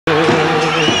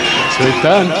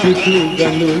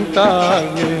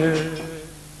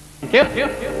Thank you.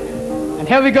 And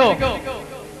here we go.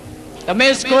 The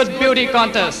Miss Good Beauty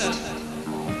Contest.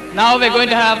 Now we're going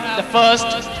to have the first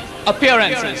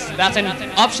appearances. That's in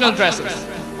optional dresses.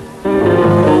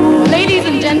 Ladies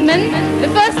and gentlemen, the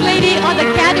first lady on the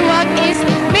catwalk is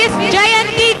Miss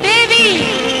Jayanti Devi.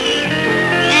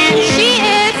 And she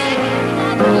is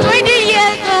 20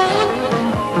 years old,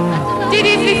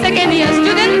 TDC second year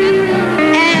student.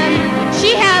 And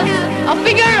she has a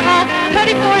figure of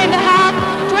 34 and a half,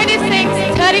 26,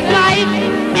 35,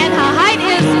 and her height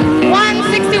is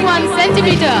 161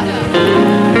 centimeter.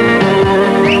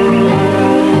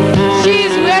 She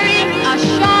is wearing a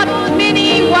short,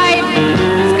 mini, white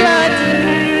skirt.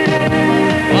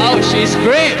 Wow, she's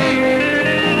great.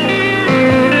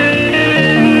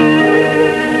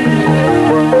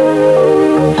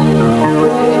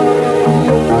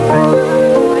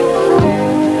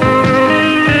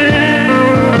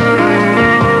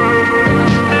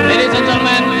 Ladies and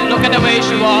gentlemen, look at the way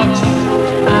she walks.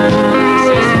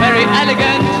 She's very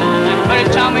elegant and very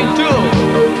charming too.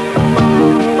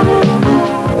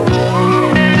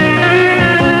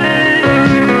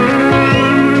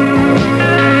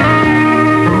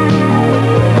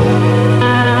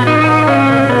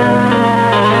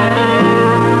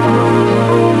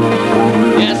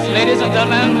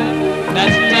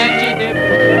 That's Jayanti Devi.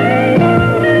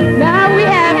 Now we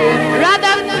have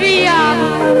Radha Priya.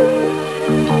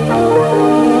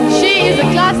 She is a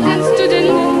class 10 student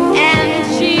and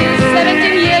she is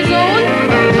 17 years old.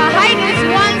 Her height is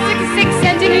 166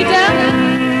 centimeter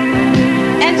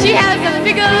and she has a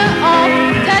figure of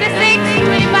 36,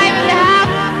 25 and a half,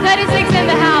 36 and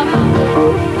a half.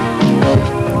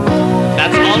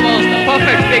 That's almost the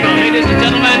perfect figure, ladies and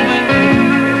gentlemen.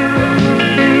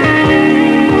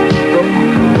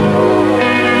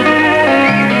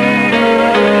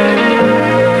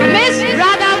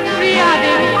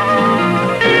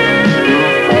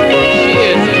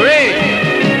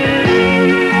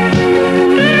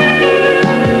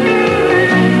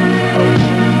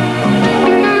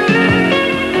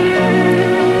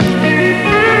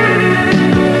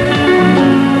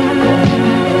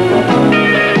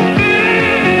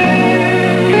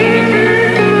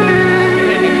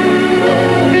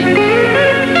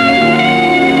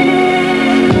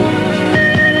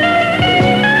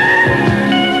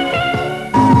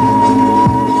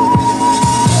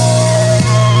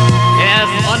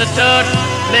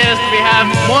 We have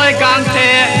Moy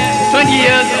Gangte, 20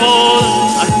 years old,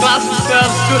 a class 12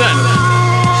 student.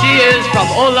 She is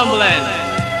from Olambuland,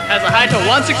 has a height of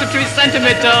 163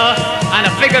 centimeter and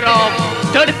a figure of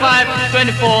 35,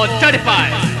 24,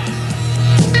 35.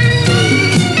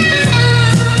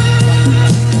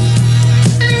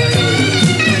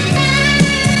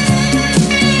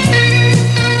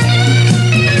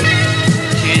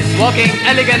 She is walking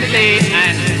elegantly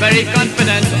and very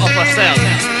confident of herself.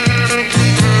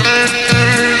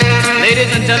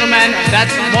 Ladies and gentlemen,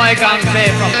 that's Moy Gangte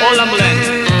from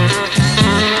Olambuland.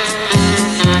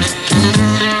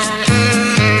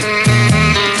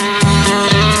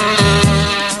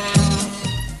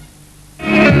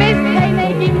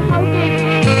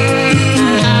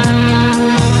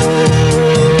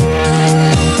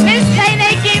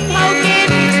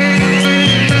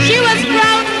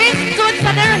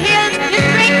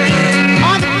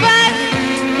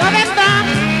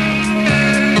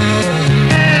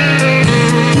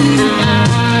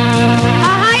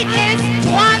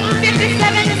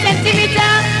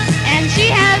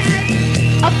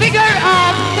 Figure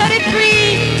of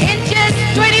 33 inches,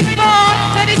 24,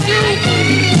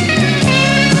 32.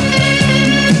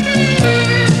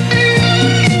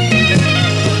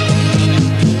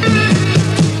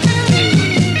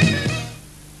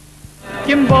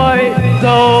 Kimboy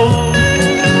Zo.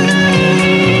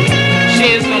 She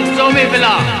is from Zomi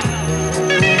Villa.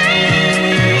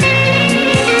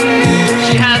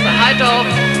 She has a height of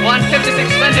 156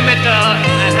 centimeter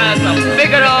and has a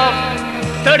figure of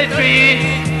 33,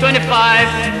 25,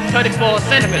 34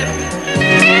 centimeters.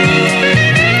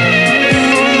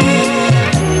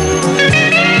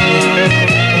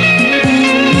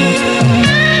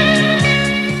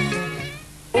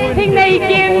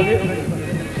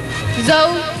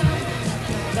 Zoe.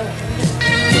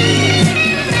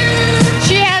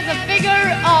 She has a figure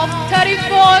of 34,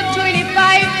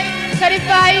 25,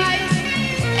 35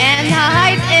 and her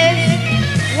height is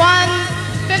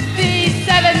 157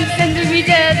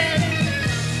 centimeters.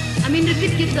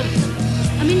 Repeat yourself.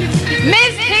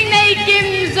 Miss Hingney Kim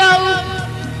Zoe.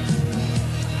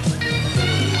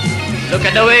 Look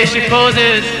at the way she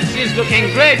poses. She's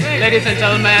looking great, ladies and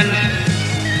gentlemen.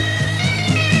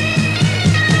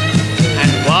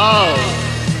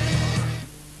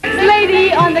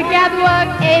 catwalk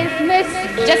is Miss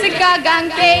Jessica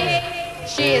Ganke.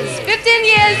 She is 15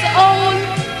 years old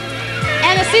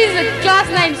and she is a class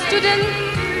 9 student.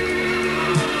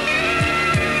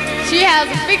 She has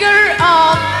a figure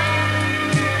of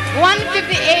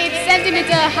 158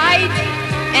 centimeter height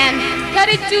and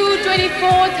 32,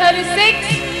 24, 36.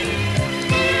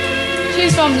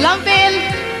 She's from Lumpale.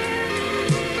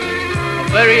 A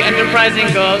very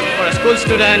enterprising girl for a school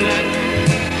student.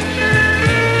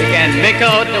 You can make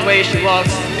out the way she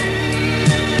walks.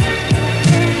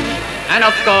 And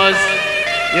of course,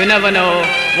 you never know,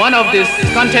 one of these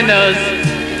contenders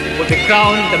will be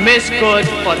crowned the Miss Kut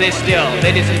for this year,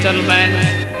 ladies and gentlemen.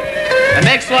 The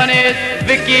next one is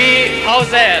Vicky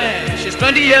Hauser. She's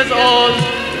 20 years old,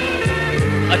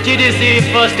 a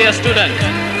GDC first year student.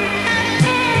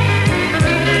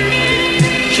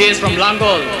 She is from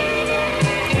Langol.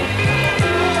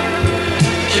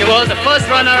 She was the first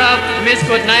runner-up Miss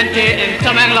Kut 90 in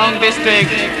Chavang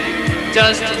district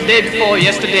just day before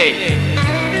yesterday.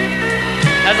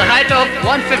 Has a height of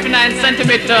 159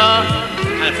 centimeter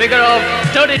and a figure of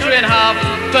 33 and a half,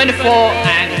 24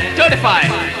 and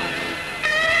 35.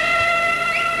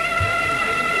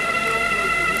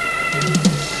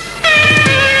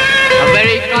 A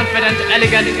very confident,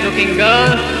 elegant looking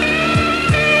girl.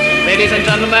 Ladies and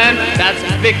gentlemen, that's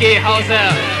Vicky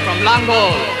Hauser from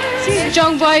Langol. She's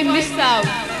Jongboy Miss South.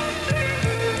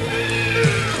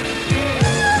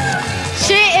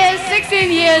 She is 16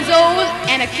 years old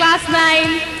and a class 9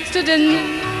 student.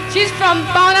 She's from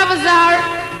Pauna Bazaar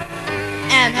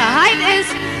and her height is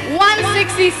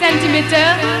 160 centimeter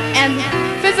and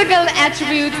physical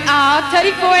attributes are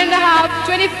 34 and a half,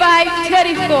 25,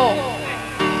 34.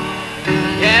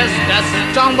 Yes, that's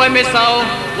Jongboy Miss South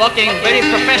walking very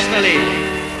professionally.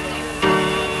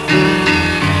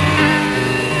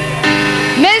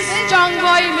 Miss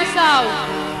Jongboy Miss South.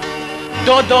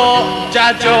 Dodo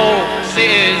Jajo. She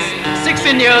is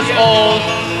 16 years old,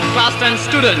 class 10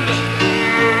 student.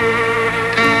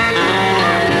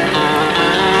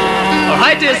 Her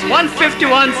height is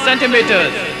 151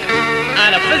 centimeters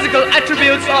and her physical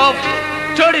attributes of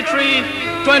 33,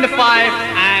 25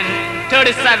 and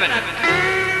 37.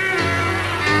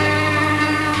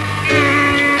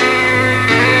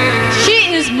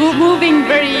 She is moving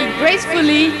very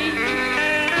gracefully,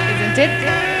 isn't it?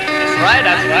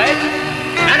 That's right.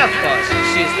 And of course,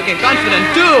 she's looking confident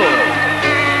too.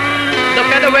 Look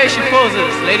at the way she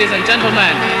poses, ladies and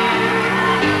gentlemen.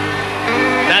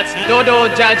 That's Dodo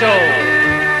Jajo.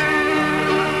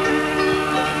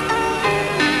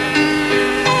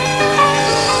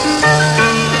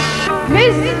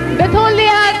 Miss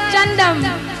Betholia Chandam.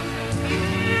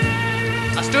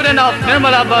 A student of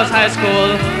Nirmala Bose High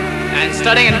School and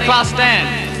studying in class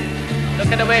 10.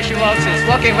 Look at the way she walks. She's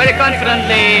walking very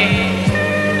confidently.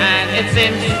 And it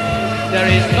seems there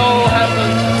is no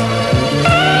hassle.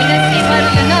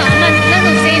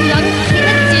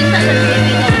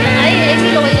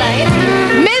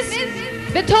 Miss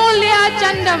Betholia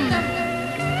Chandam.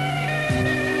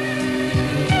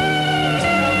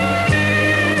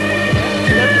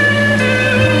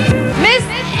 Miss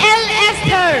L.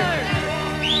 Esther.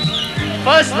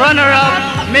 First runner-up,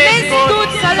 Miss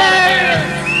Kut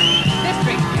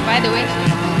district, by the way.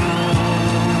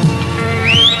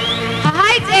 Her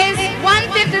height is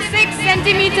 156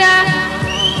 centimeter,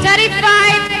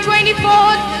 35, 24,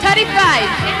 35.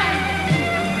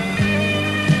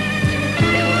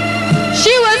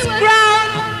 She was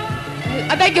crowned,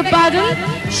 I beg your pardon,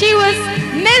 she was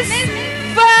Miss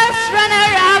First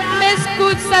Runner-up Miss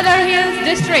Kut Southern Hills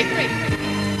District.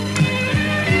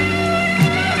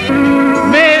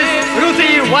 Miss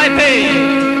Ruthie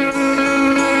Waipe.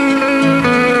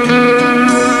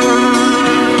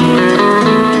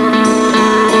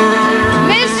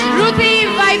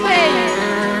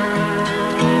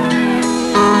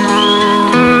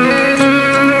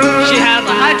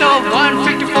 Of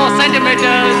 154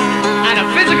 centimeters and a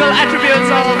physical attributes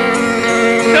of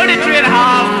 33 and a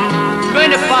half,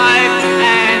 25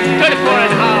 and 34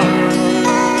 and a half.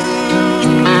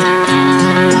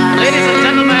 Ladies and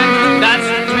gentlemen, that's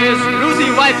Miss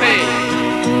Ruthie Waipe.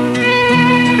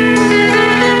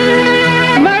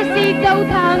 Mercy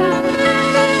Douthang.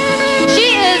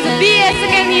 She is a BA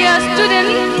second year student.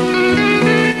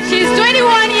 She's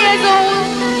 21 years old.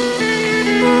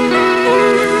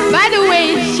 By the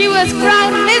way, she was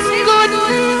crowned Miss Kut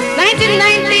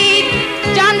 1990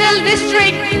 Chandel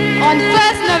District on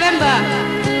 1st November.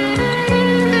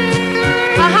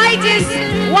 Her height is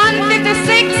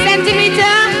 156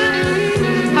 centimeter.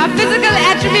 Her physical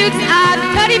attributes are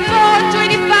 34,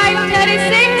 25,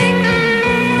 36.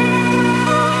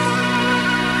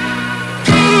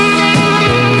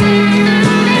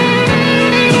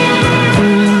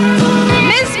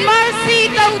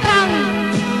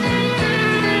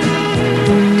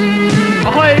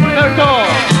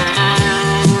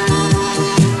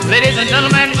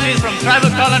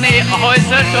 tribal colony Ahoy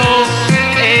Serto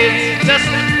is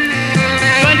just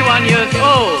 21 years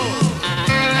old.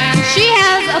 And she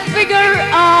has a figure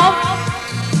of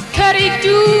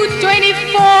 32,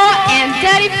 24 and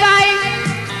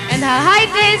 35 and her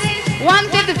height is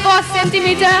 154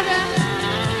 centimeter.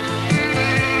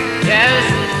 Yes,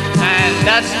 and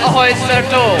that's Ahoy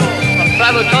Serto from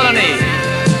tribal colony.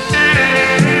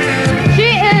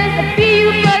 She is a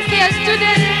PU first year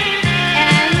student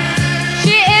and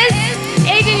she is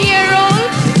 18-year-old.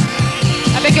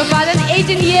 I beg your pardon,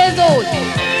 18 years old.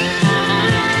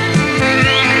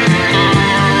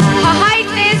 Her height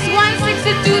is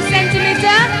 162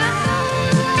 centimeter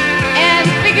and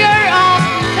figure of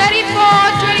 34,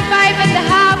 25 and a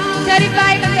half,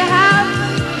 35 and a half,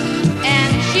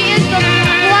 and she is from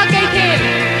Huacaitil.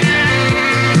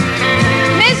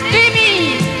 Miss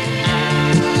Jimmy.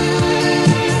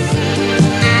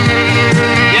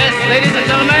 Yes, ladies and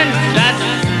gentlemen, that's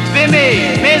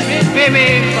Vimy, Miss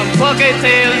Vimy from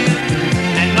Huacaitil.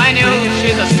 And mind you,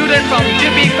 she's a student from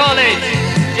GP College.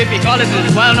 GP College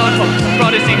is well known for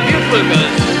producing beautiful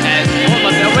girls, as all of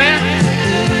us are aware.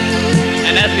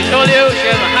 And as we told you, she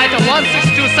has a height of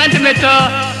 162 centimeter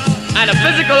and a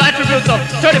physical attributes of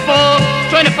 34,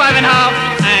 25 and a half,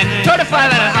 and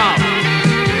 35 and a half.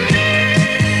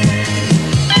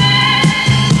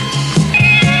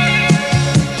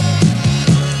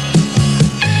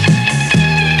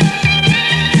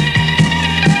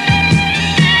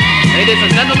 Ladies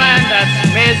and gentlemen, that's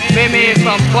Miss Vimy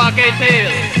from Huacaitil.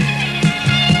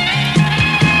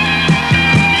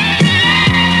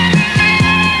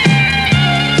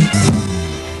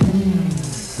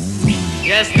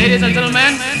 Yes, ladies and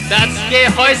gentlemen, that's Kay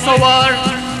Hoysowar.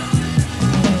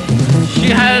 She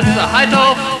has a height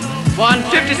of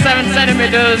 157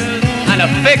 centimeters and a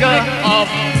figure of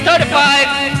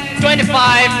 35,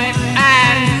 25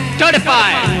 and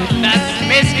 35. That's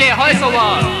Miss Kay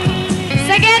Hoysowar.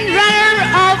 Second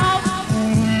runner-up,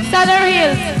 Southern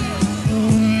Hills.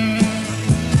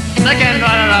 Second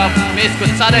runner-up, Miss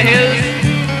Kutsada Hills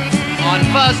on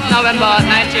 1st November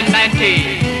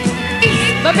 1990.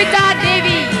 Babita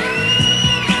Devi.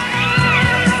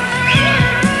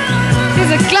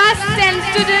 She's a class 10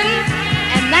 student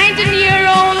and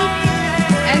 19-year-old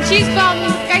and she's from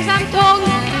Kaisangthong.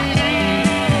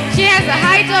 She has a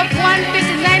height of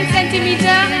 159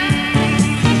 centimeter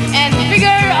and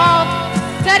figure of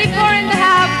 34 and a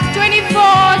half, 24,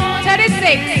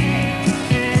 36.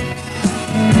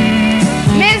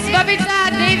 Miss Babita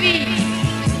Devi.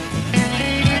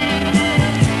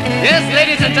 Yes,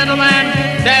 ladies and gentlemen,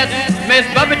 that's Miss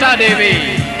Babita Devi.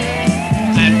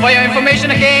 And for your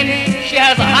information again, she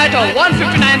has a height of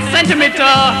 159 centimeter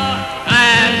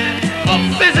and a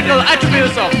physical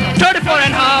attributes of 34 and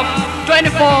a half,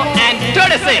 24 and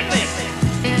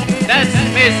 36. That's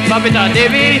Miss Babita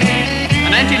Devi, a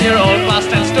 19-year-old class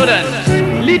 10 student.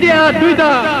 Lydia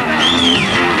Duidam.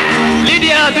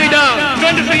 Lydia Duidam,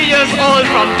 23 years old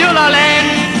from Dula Land,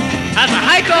 has a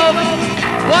height of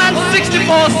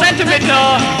 164 centimeter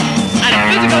and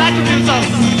physical attributes of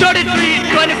 33,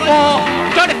 24,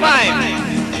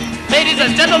 35. Ladies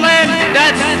and gentlemen,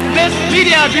 that's Miss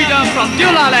Lydia Duidam from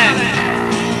Dula Land.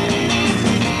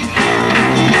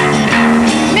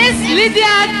 Miss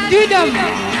Lydia Duidam.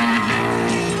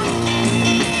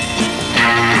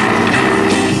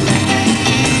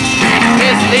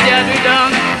 Miss Lydia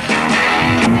Duidam.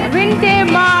 Rinte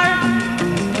Mar.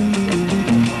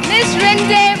 Miss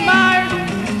Rinte Mar.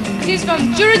 She's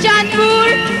from Churachandpur.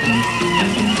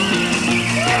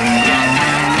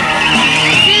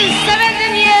 She's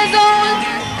 17 years old.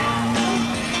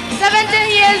 17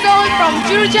 years old from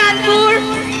Churachandpur.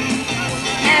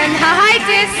 And her height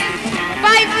is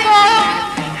 5'4".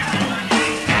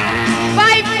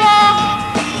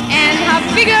 5'4". And her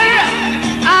figure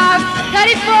of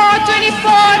 34,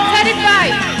 24,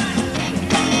 35.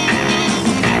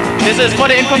 This is for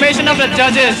the information of the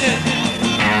judges.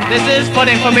 This is for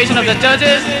the information of the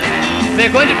judges.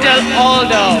 They're going to tell all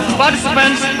the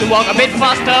participants to walk a bit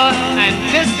faster, and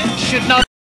this should not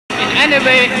in any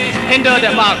way hinder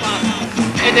their marks.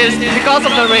 It is because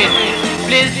of the rain.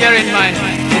 Please bear in mind,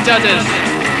 the judges.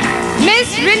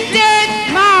 Miss Rinte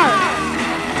Mar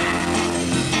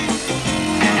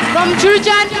from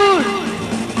Churachandpur.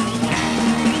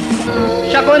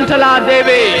 Shakuntala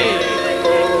Devi.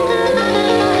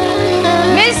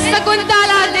 Miss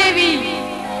Sakuntala Devi.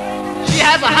 She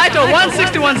has a height of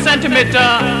 161 centimeter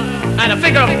and a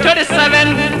figure of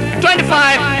 37,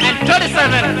 25 and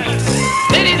 37.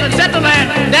 Ladies and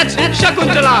gentlemen, that's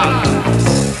Shakuntala.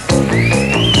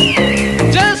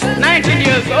 Just 19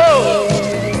 years old.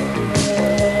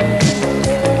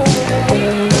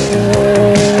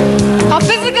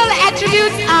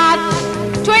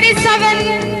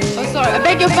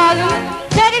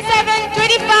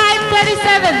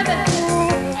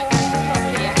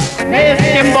 Miss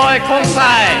Kimboy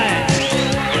Kongsai.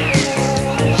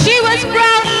 She was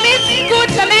crowned Miss Kut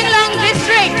Tamenglong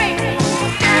District.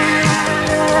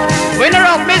 Winner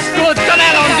of Miss Kut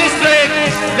Tamenglong District,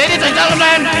 ladies and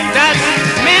gentlemen, that's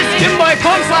Miss Kimboy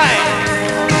Kongsai.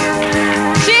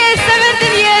 She is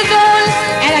 17 years old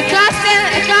and a class 8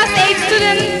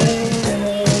 student.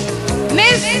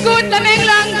 Miss Kut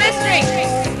Tamenglong District.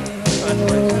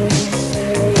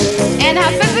 And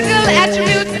her physical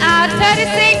attributes are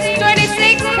 36,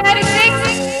 26,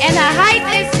 36, and her height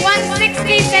is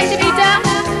 160 centimeter.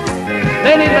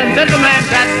 Ladies and gentlemen,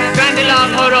 that's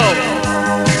Grandilang Horo,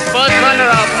 first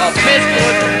runner-up of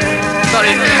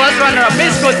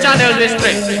Miss Kut Channel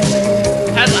District.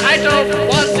 Has a height of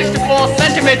 164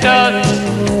 centimeters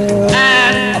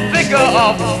and a figure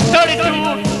of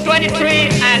 32, 23,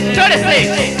 and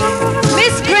 36.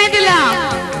 Miss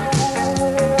Grandilang.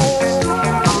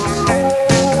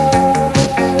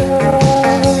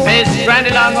 Miss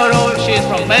Grandilang Horo, she is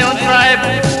from Mayon tribe.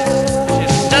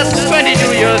 She's just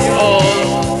 22 years old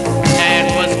and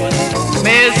was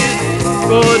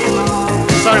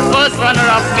first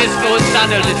runner-up Miss Kut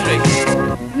Channel District.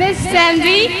 Miss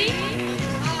Sandy.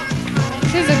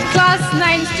 She's a class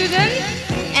 9 student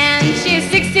and she is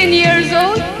 16 years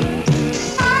old.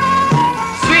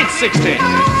 Sweet 16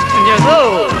 years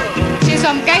old. She's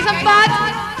from Kaisampat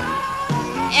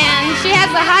and she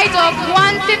has a height of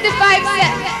 155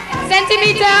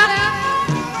 centimeter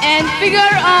and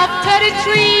figure of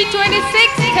 33,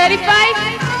 26, 35.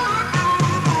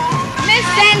 Miss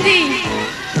Sandy.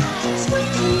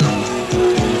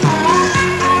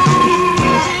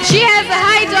 She has a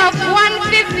height of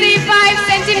 155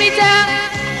 centimeter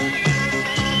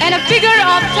and a figure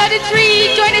of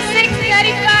 33, 26,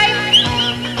 35.